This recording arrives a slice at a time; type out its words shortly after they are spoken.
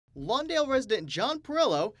Lawndale resident John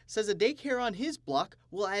Perillo says a daycare on his block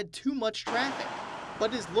will add too much traffic.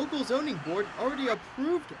 But his local zoning board already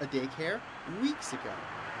approved a daycare weeks ago.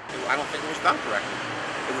 I don't think it was done correctly.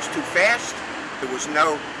 It was too fast. There was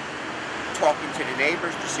no talking to the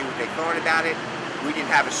neighbors to see what they thought about it. We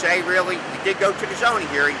didn't have a say, really. We did go to the zoning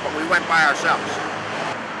hearing, but we went by ourselves.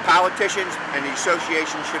 Politicians and the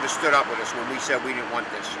association should have stood up with us when we said we didn't want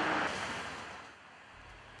this.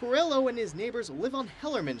 Perillo and his neighbors live on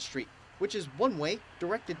Hellerman Street, which is one way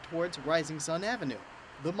directed towards Rising Sun Avenue.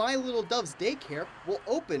 The My Little Doves daycare will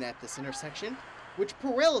open at this intersection, which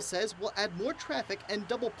Perillo says will add more traffic and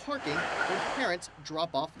double parking when parents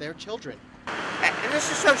drop off their children. And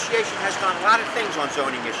this association has done a lot of things on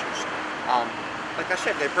zoning issues. Like I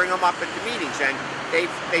said, they bring them up at the meetings, and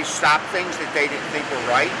they stop things that they didn't think were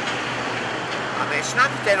right. I mean, it's not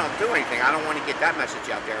that they don't do anything. I don't want to get that message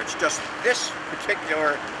out there. It's just this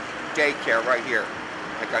particular daycare right here,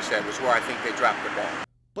 like I said, was where I think they dropped the ball.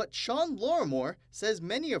 But Sean Larimore says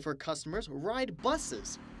many of her customers ride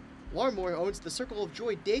buses. Larimore owns the Circle of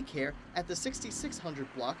Joy daycare at the 6600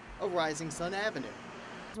 block of Rising Sun Avenue.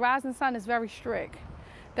 Rising Sun is very strict.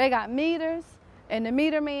 They got meters, and the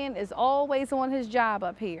meter man is always on his job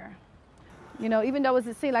up here. You know, even though it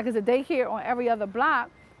seems like it's a daycare on every other block,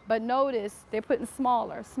 but notice they're putting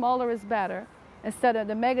smaller. Smaller is better instead of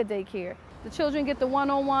the mega daycare. The children get the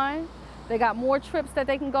one-on-one. They got more trips that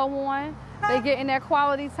they can go on. They get in their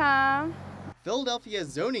quality time. Philadelphia's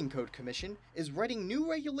Zoning Code Commission is writing new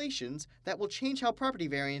regulations that will change how property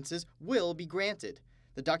variances will be granted.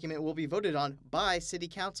 The document will be voted on by City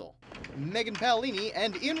Council. Megan Paolini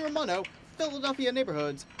and Ian Romano, Philadelphia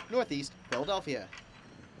Neighborhoods, Northeast Philadelphia.